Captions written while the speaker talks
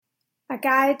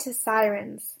Guide to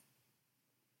Sirens.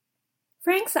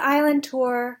 Frank's island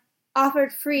tour,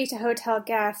 offered free to hotel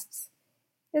guests,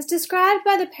 is described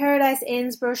by the Paradise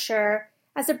Inn's brochure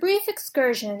as a brief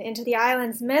excursion into the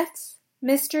island's myths,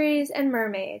 mysteries, and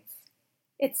mermaids,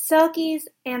 its selkies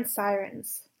and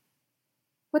sirens.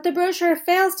 What the brochure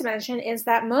fails to mention is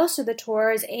that most of the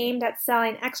tour is aimed at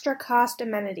selling extra-cost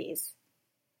amenities.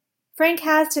 Frank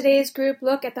has today's group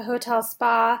look at the hotel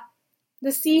spa,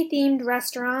 the sea-themed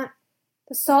restaurant,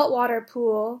 the saltwater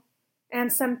pool,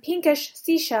 and some pinkish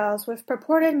seashells with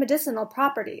purported medicinal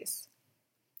properties.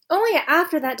 Only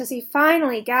after that does he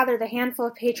finally gather the handful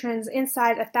of patrons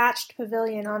inside a thatched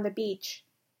pavilion on the beach.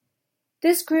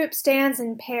 This group stands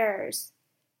in pairs,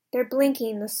 their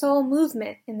blinking the sole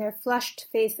movement in their flushed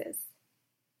faces.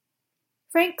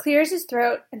 Frank clears his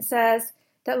throat and says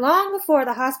that long before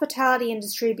the hospitality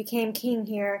industry became king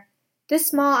here, this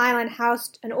small island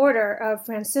housed an order of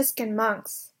Franciscan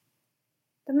monks.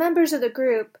 The members of the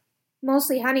group,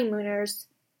 mostly honeymooners,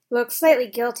 look slightly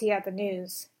guilty at the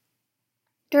news.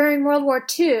 During World War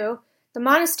II, the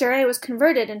monastery was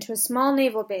converted into a small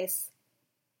naval base.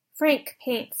 Frank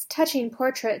paints touching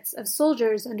portraits of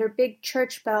soldiers under big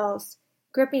church bells,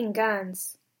 gripping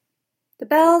guns. The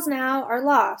bells now are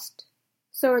lost.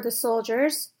 So are the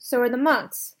soldiers, so are the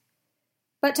monks.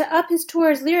 But to up his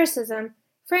tour's lyricism,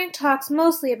 Frank talks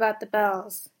mostly about the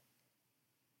bells.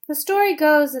 The story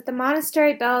goes that the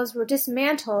monastery bells were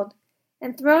dismantled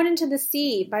and thrown into the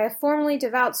sea by a formerly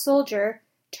devout soldier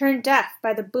turned deaf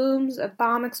by the booms of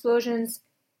bomb explosions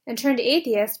and turned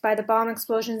atheist by the bomb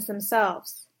explosions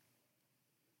themselves.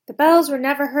 The bells were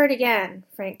never heard again,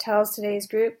 Frank tells today's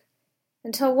group,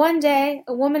 until one day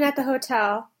a woman at the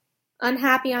hotel,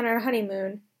 unhappy on her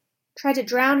honeymoon, tried to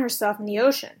drown herself in the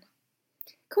ocean.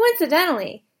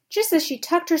 Coincidentally, just as she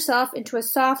tucked herself into a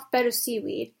soft bed of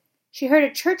seaweed, she heard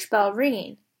a church bell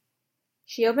ringing.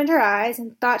 She opened her eyes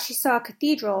and thought she saw a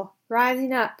cathedral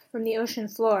rising up from the ocean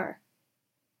floor.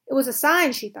 It was a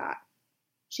sign, she thought.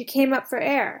 She came up for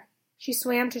air. She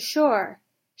swam to shore.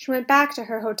 She went back to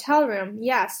her hotel room.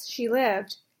 Yes, she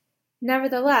lived.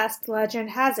 Nevertheless, the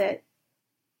legend has it.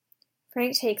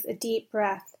 Frank takes a deep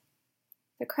breath.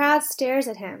 The crowd stares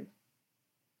at him.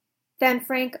 Then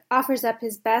Frank offers up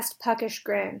his best puckish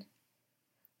grin.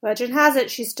 Legend has it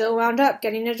she still wound up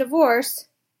getting a divorce.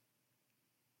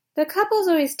 The couples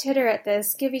always titter at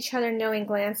this, give each other knowing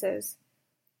glances.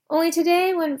 Only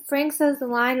today, when Frank says the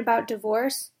line about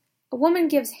divorce, a woman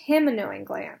gives him a knowing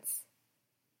glance.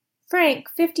 Frank,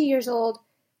 50 years old,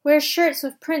 wears shirts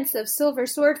with prints of silver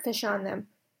swordfish on them,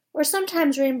 or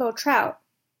sometimes rainbow trout.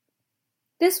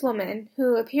 This woman,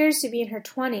 who appears to be in her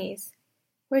 20s,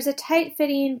 wears a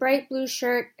tight-fitting bright blue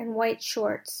shirt and white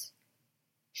shorts.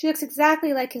 She looks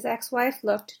exactly like his ex-wife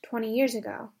looked 20 years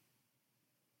ago.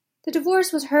 The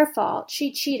divorce was her fault.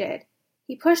 She cheated.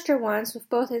 He pushed her once with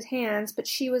both his hands, but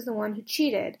she was the one who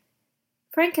cheated.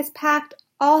 Frank has packed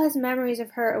all his memories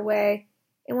of her away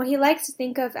in what he likes to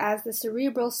think of as the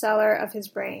cerebral cellar of his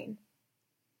brain.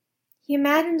 He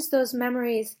imagines those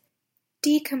memories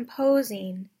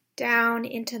decomposing down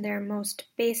into their most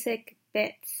basic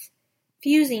bits,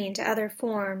 fusing to other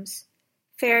forms,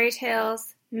 fairy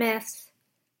tales, myths,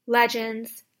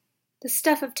 legends, the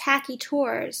stuff of tacky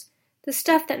tours, the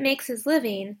stuff that makes his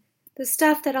living, the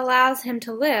stuff that allows him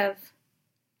to live.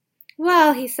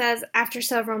 Well, he says, after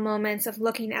several moments of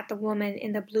looking at the woman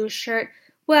in the blue shirt,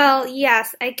 well,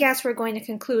 yes, I guess we're going to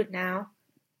conclude now.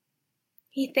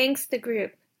 He thanks the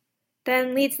group,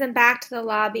 then leads them back to the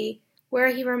lobby, where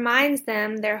he reminds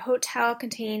them their hotel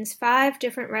contains 5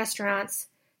 different restaurants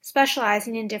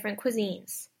specializing in different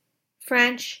cuisines: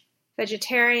 French,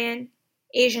 vegetarian,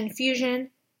 Asian fusion,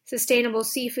 sustainable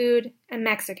seafood, and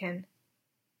Mexican.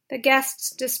 The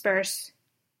guests disperse.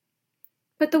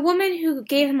 But the woman who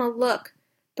gave him a look,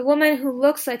 the woman who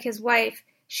looks like his wife,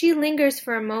 she lingers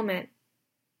for a moment.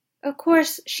 Of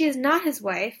course, she is not his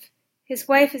wife. His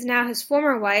wife is now his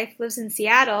former wife, lives in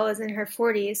Seattle, is in her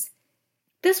 40s.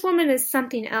 This woman is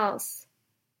something else.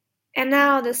 And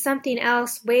now the something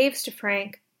else waves to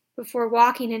Frank before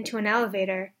walking into an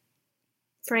elevator.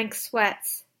 Frank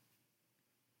sweats.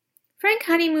 Frank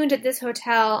honeymooned at this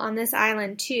hotel on this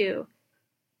island, too.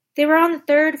 They were on the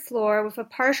 3rd floor with a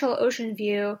partial ocean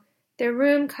view, their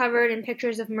room covered in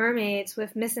pictures of mermaids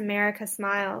with Miss America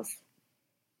smiles.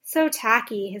 So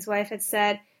tacky, his wife had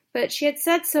said, but she had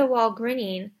said so while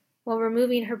grinning, while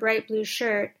removing her bright blue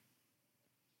shirt.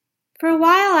 For a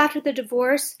while after the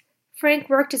divorce, Frank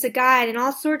worked as a guide in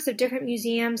all sorts of different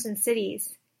museums and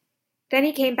cities. Then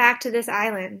he came back to this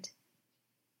island.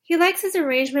 He likes his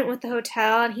arrangement with the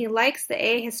hotel, and he likes the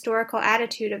ahistorical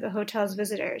attitude of the hotel's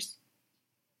visitors.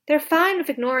 They're fine with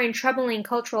ignoring troubling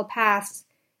cultural pasts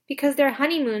because their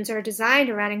honeymoons are designed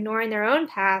around ignoring their own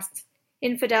pasts,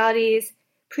 infidelities,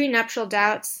 prenuptial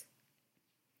doubts.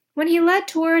 When he led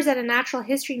tours at a natural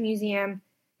history museum,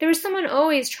 there was someone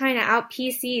always trying to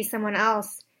out-PC someone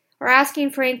else, or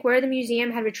asking Frank where the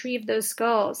museum had retrieved those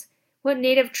skulls, what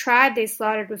native tribe they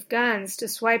slaughtered with guns to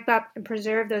swipe up and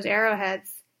preserve those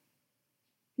arrowheads.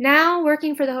 Now,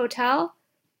 working for the hotel,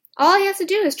 all he has to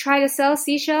do is try to sell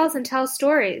seashells and tell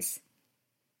stories.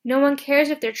 No one cares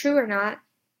if they're true or not.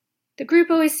 The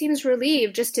group always seems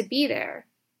relieved just to be there.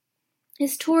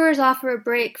 His tours offer a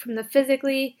break from the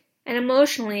physically and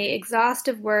emotionally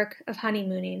exhaustive work of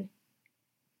honeymooning.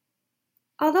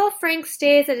 Although Frank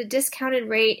stays at a discounted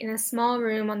rate in a small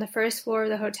room on the first floor of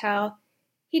the hotel,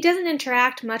 he doesn't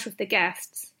interact much with the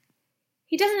guests.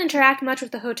 He doesn't interact much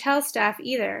with the hotel staff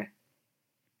either.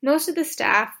 Most of the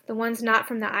staff, the ones not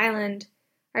from the island,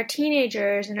 are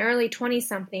teenagers and early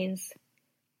 20-somethings.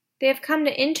 They have come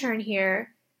to intern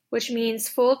here, which means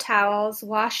fold towels,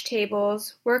 wash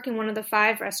tables, work in one of the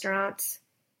 5 restaurants.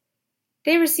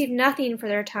 They receive nothing for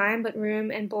their time but room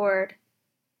and board.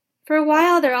 For a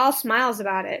while, they're all smiles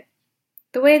about it.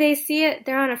 The way they see it,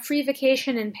 they're on a free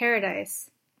vacation in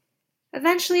paradise.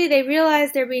 Eventually, they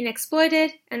realize they're being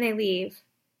exploited, and they leave.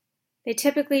 They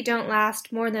typically don't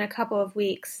last more than a couple of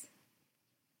weeks.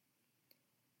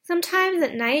 Sometimes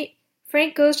at night,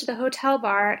 Frank goes to the hotel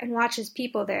bar and watches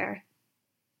people there.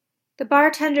 The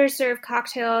bartenders serve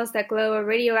cocktails that glow a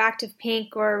radioactive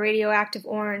pink or a radioactive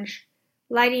orange,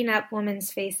 lighting up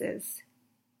women's faces.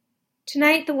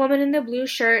 Tonight, the woman in the blue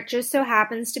shirt just so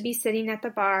happens to be sitting at the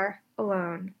bar,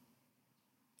 alone.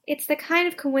 It's the kind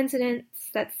of coincidence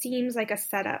that seems like a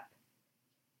setup.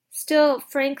 Still,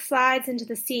 Frank slides into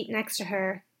the seat next to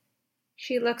her.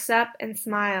 She looks up and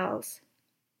smiles.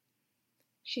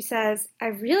 She says, "I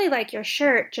really like your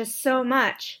shirt just so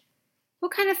much.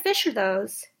 What kind of fish are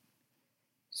those?"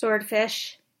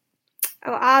 "Swordfish."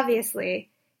 "Oh, obviously.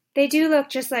 They do look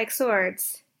just like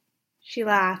swords." She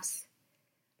laughs.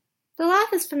 The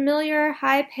laugh is familiar,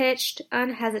 high-pitched,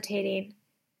 unhesitating.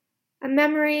 A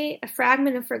memory, a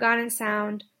fragment of forgotten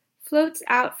sound, floats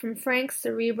out from Frank's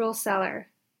cerebral cellar.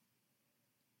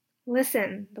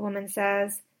 "Listen," the woman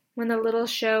says, when the little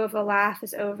show of a laugh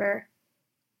is over.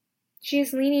 She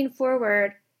is leaning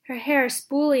forward, her hair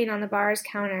spooling on the bar's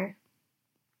counter.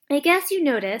 "I guess you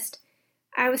noticed.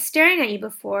 I was staring at you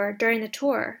before, during the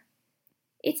tour.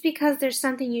 It's because there's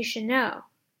something you should know."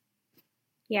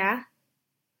 "Yeah?"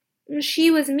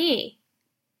 "She was me."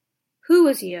 "Who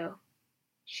was you?"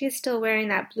 She is still wearing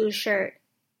that blue shirt.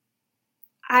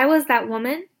 "I was that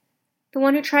woman, the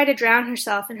one who tried to drown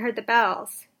herself and heard the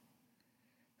bells."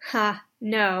 "Ha,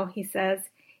 no," he says.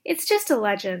 "It's just a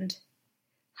legend."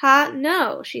 "Ha,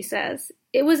 no," she says.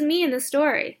 "It was me in the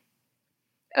story."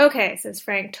 "Okay," says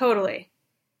Frank, "totally."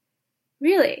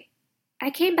 "Really? I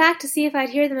came back to see if I'd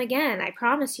hear them again, I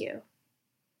promise you."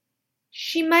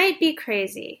 She might be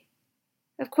crazy.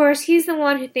 Of course, he's the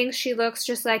one who thinks she looks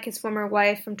just like his former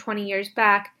wife from 20 years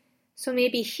back, so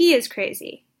maybe he is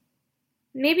crazy.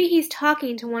 Maybe he's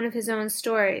talking to one of his own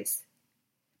stories.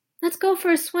 "Let's go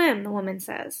for a swim," the woman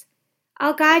says.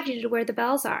 "I'll guide you to where the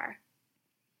bells are."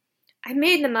 "I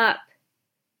made them up."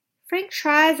 Frank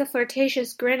tries a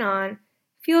flirtatious grin on,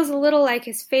 feels a little like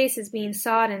his face is being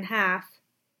sawed in half.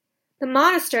 "The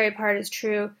monastery part is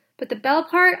true, but the bell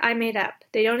part I made up.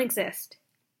 They don't exist."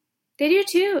 "They do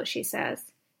too," she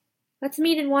says. "Let's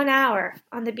meet in 1 hour,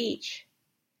 on the beach."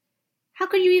 "How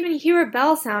could you even hear a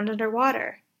bell sound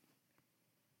underwater?"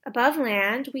 "Above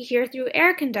land, we hear through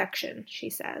air conduction," she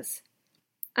says.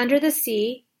 "Under the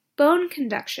sea, bone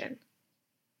conduction."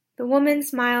 The woman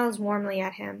smiles warmly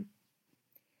at him.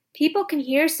 "People can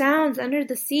hear sounds under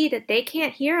the sea that they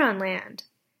can't hear on land.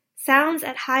 Sounds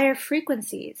at higher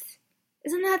frequencies.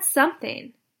 Isn't that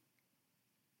something?"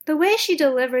 The way she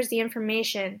delivers the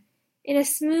information, in a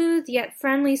smooth yet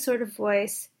friendly sort of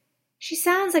voice, she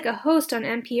sounds like a host on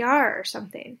NPR or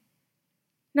something.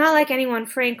 Not like anyone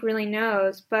Frank really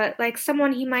knows, but like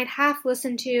someone he might half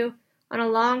listen to on a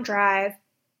long drive,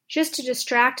 just to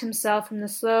distract himself from the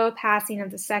slow passing of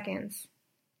the seconds.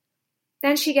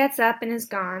 Then she gets up and is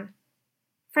gone.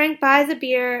 Frank buys a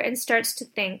beer and starts to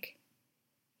think.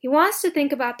 He wants to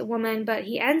think about the woman, but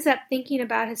he ends up thinking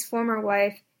about his former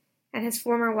wife and his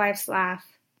former wife's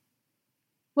laugh.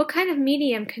 What kind of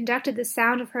medium conducted the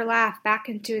sound of her laugh back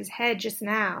into his head just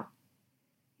now?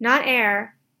 Not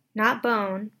air, not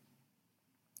bone.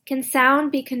 Can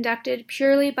sound be conducted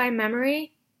purely by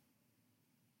memory?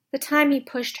 The time he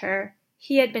pushed her,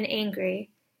 he had been angry.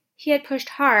 He had pushed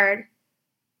hard.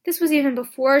 This was even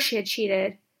before she had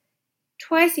cheated.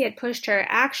 Twice he had pushed her,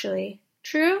 actually.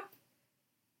 True?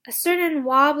 A certain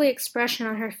wobbly expression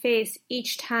on her face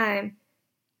each time.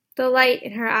 The light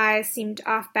in her eyes seemed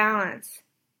off balance,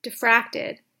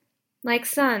 diffracted, like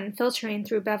sun filtering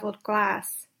through beveled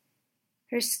glass.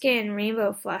 Her skin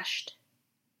rainbow-flushed.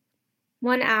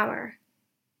 1 hour.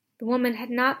 The woman had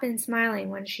not been smiling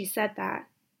when she said that.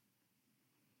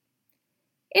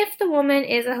 If the woman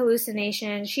is a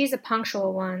hallucination, she's a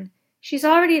punctual one. She's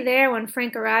already there when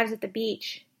Frank arrives at the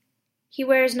beach. He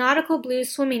wears nautical blue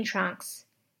swimming trunks.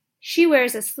 She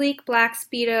wears a sleek black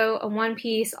Speedo, a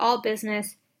one-piece, all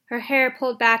business, her hair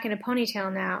pulled back in a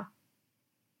ponytail now.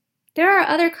 There are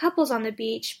other couples on the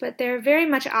beach, but they're very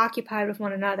much occupied with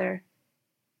one another.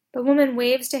 The woman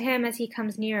waves to him as he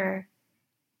comes nearer.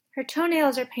 Her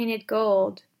toenails are painted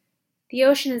gold. The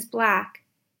ocean is black.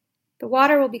 The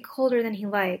water will be colder than he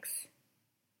likes.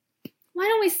 Why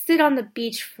don't we sit on the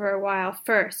beach for a while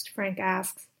first, Frank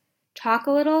asks. Talk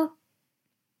a little?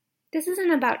 This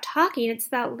isn't about talking, it's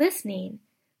about listening.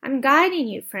 I'm guiding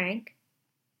you, Frank.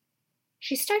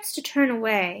 She starts to turn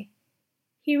away.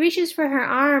 He reaches for her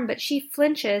arm, but she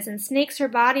flinches and snakes her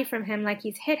body from him like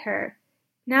he's hit her.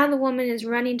 Now the woman is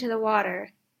running to the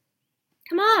water.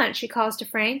 Come on, she calls to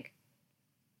Frank.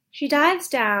 She dives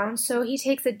down, so he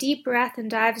takes a deep breath and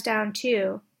dives down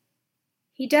too.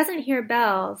 He doesn't hear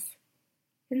bells.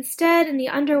 Instead, in the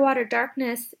underwater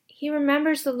darkness, he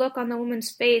remembers the look on the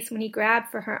woman's face when he grabbed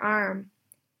for her arm.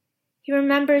 He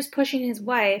remembers pushing his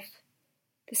wife,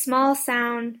 the small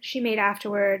sound she made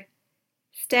afterward,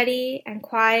 steady and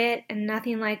quiet and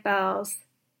nothing like bells.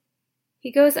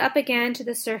 He goes up again to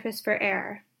the surface for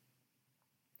air.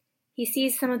 He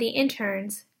sees some of the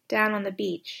interns down on the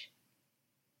beach.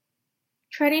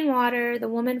 Treading water, the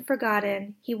woman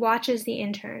forgotten, he watches the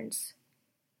interns.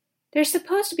 They're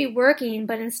supposed to be working,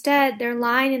 but instead they're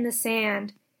lying in the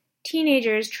sand,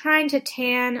 teenagers trying to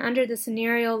tan under the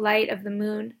cinereal light of the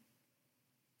moon.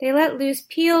 They let loose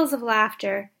peals of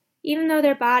laughter, even though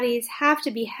their bodies have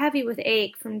to be heavy with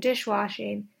ache from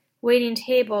dishwashing, waiting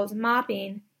tables,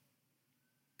 mopping.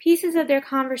 Pieces of their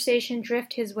conversation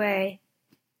drift his way.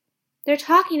 They're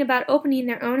talking about opening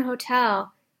their own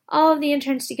hotel, all of the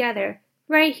interns together,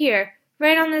 right here,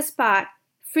 right on this spot,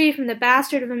 free from the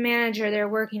bastard of a manager they're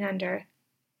working under.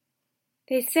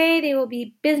 They say they will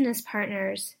be business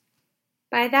partners.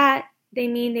 By that, they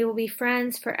mean they will be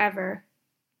friends forever.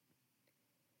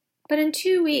 But in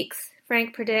 2 weeks,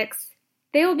 Frank predicts,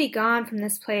 they will be gone from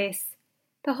this place.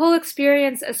 The whole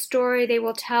experience a story they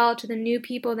will tell to the new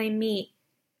people they meet,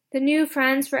 the new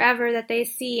friends forever that they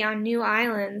see on new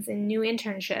islands in new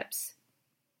internships.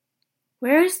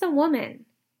 Where is the woman?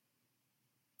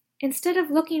 Instead of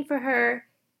looking for her,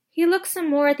 he looks some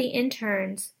more at the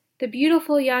interns, the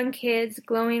beautiful young kids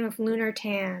glowing with lunar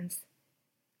tans.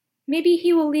 Maybe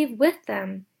he will leave with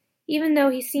them, even though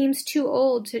he seems too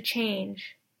old to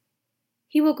change.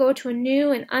 He will go to a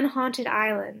new and unhaunted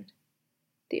island.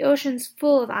 The ocean's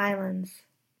full of islands.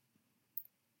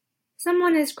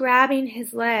 Someone is grabbing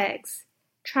his legs,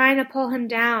 trying to pull him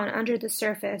down under the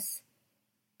surface.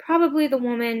 Probably the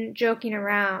woman joking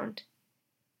around.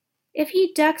 If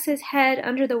he ducks his head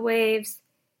under the waves,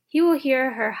 he will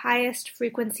hear her highest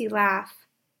frequency laugh,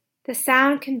 the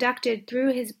sound conducted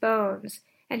through his bones,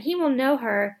 and he will know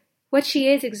her, what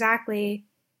she is exactly,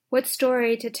 what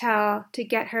story to tell to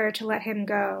get her to let him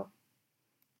go.